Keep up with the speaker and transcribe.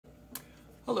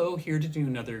Hello, here to do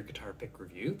another guitar pick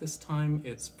review. This time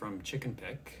it's from Chicken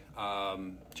Picks,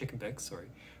 sorry.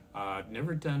 I've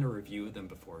never done a review of them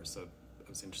before, so I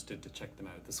was interested to check them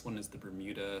out. This one is the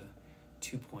Bermuda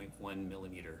 2.1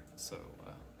 millimeter, so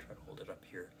I'll try to hold it up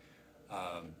here.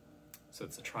 So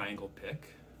it's a triangle pick.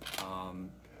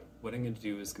 What I'm going to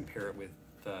do is compare it with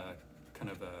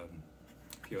kind of a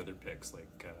few other picks,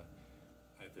 like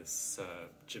I have this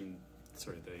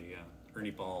the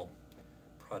Ernie Ball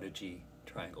Prodigy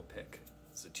triangle pick.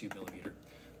 It's a 2 millimeter.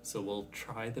 So we'll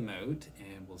try them out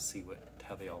and we'll see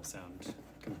how they all sound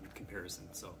in comparison.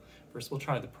 So first we'll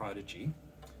try the Prodigy.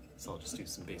 So I'll just do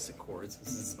some basic chords.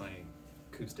 This is my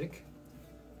acoustic.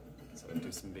 So I'll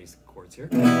do some basic chords here.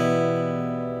 It's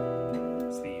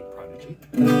the Prodigy.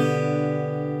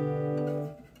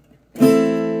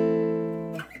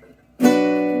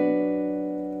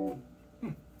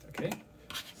 Okay,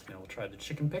 so now we'll try the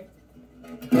Chicken Pick.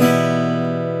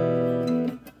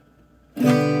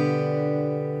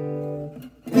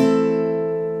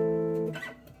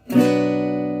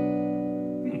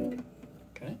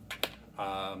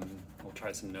 We'll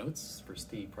try some notes. First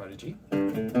the Prodigy. Now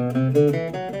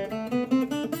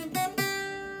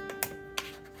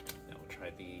we'll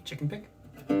try the Chicken Pick.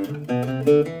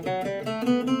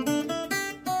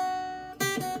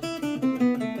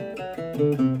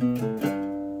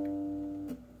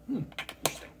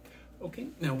 Interesting. Okay,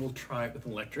 now we'll try it with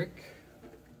electric.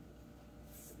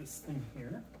 It's this thing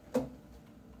here.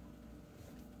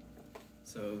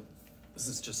 So this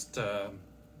is just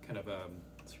kind of a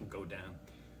sort of go down.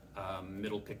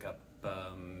 Middle pickup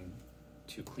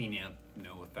to clean amp,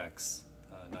 no effects,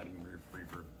 not even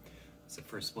reverb. So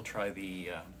first we'll try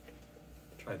the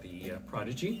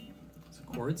Prodigy. So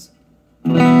chords.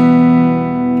 Now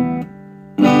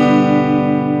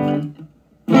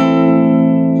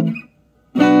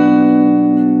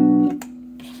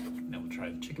we'll try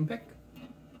the Chicken Pick.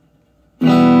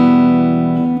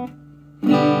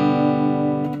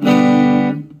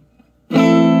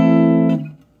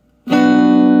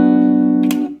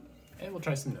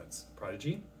 Try some notes.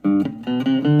 Prodigy. And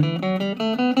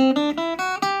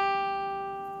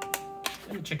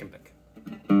the Chicken Pick.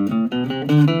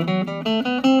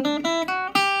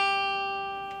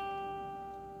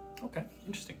 Okay,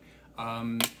 interesting.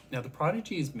 Now the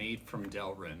Prodigy is made from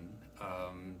Delrin,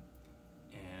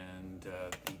 and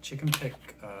the Chicken Pick,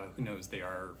 who knows, they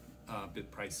are a bit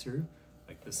pricier.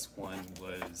 Like this one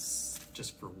was,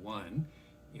 just for one,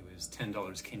 it was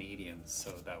 $10 Canadian,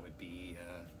 so that would be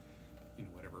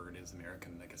whatever it is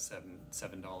American, like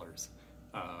 $7,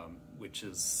 which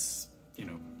is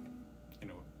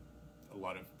a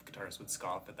lot of guitarists would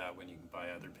scoff at that when you can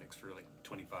buy other picks for like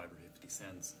 25 or 50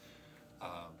 cents.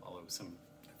 Although I've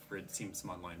seen some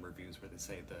online reviews where they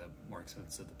say the more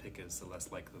expensive the pick is, the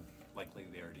less likely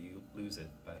they are to lose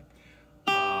it. But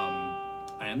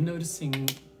I am noticing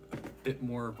a bit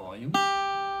more volume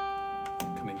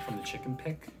coming from the Chicken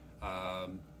Pick.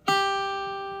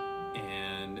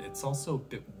 And it's also a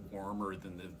bit warmer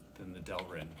than the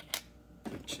Delrin,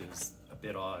 which is a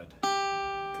bit odd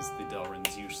because the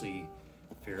Delrin's usually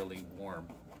fairly warm.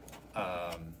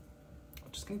 I'm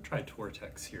just going to try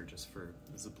Tortex here, just for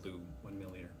this is a blue 1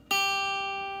 millimeter.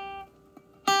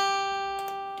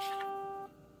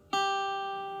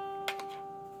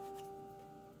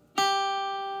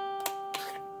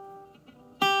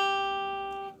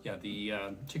 Yeah, the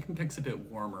Chicken Pick's a bit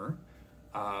warmer.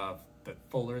 But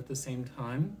fuller at the same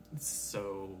time.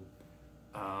 So,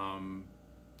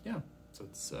 yeah. So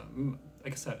it's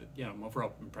like I said, yeah, I'm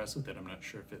overall impressed with it. I'm not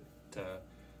sure if it.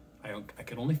 I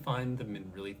could only find them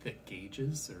in really thick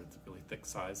gauges or really thick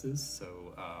sizes.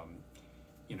 So,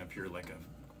 if you're like a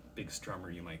big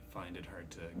strummer, you might find it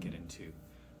hard to get into.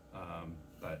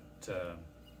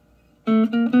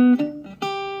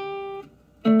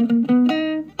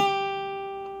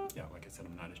 Yeah, like I said,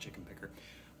 I'm not a chicken picker.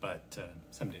 But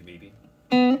someday, maybe.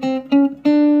 Yeah.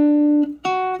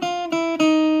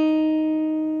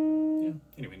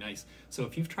 Anyway, nice. So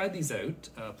if you've tried these out,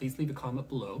 please leave a comment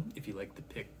below. If you like the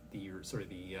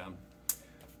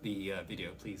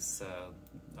video, please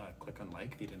click on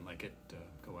like. If you didn't like it,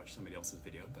 go watch somebody else's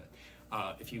video. But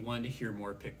if you want to hear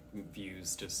more pick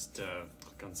views, just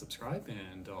click on subscribe,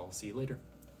 and I'll see you later.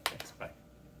 Thanks. Bye.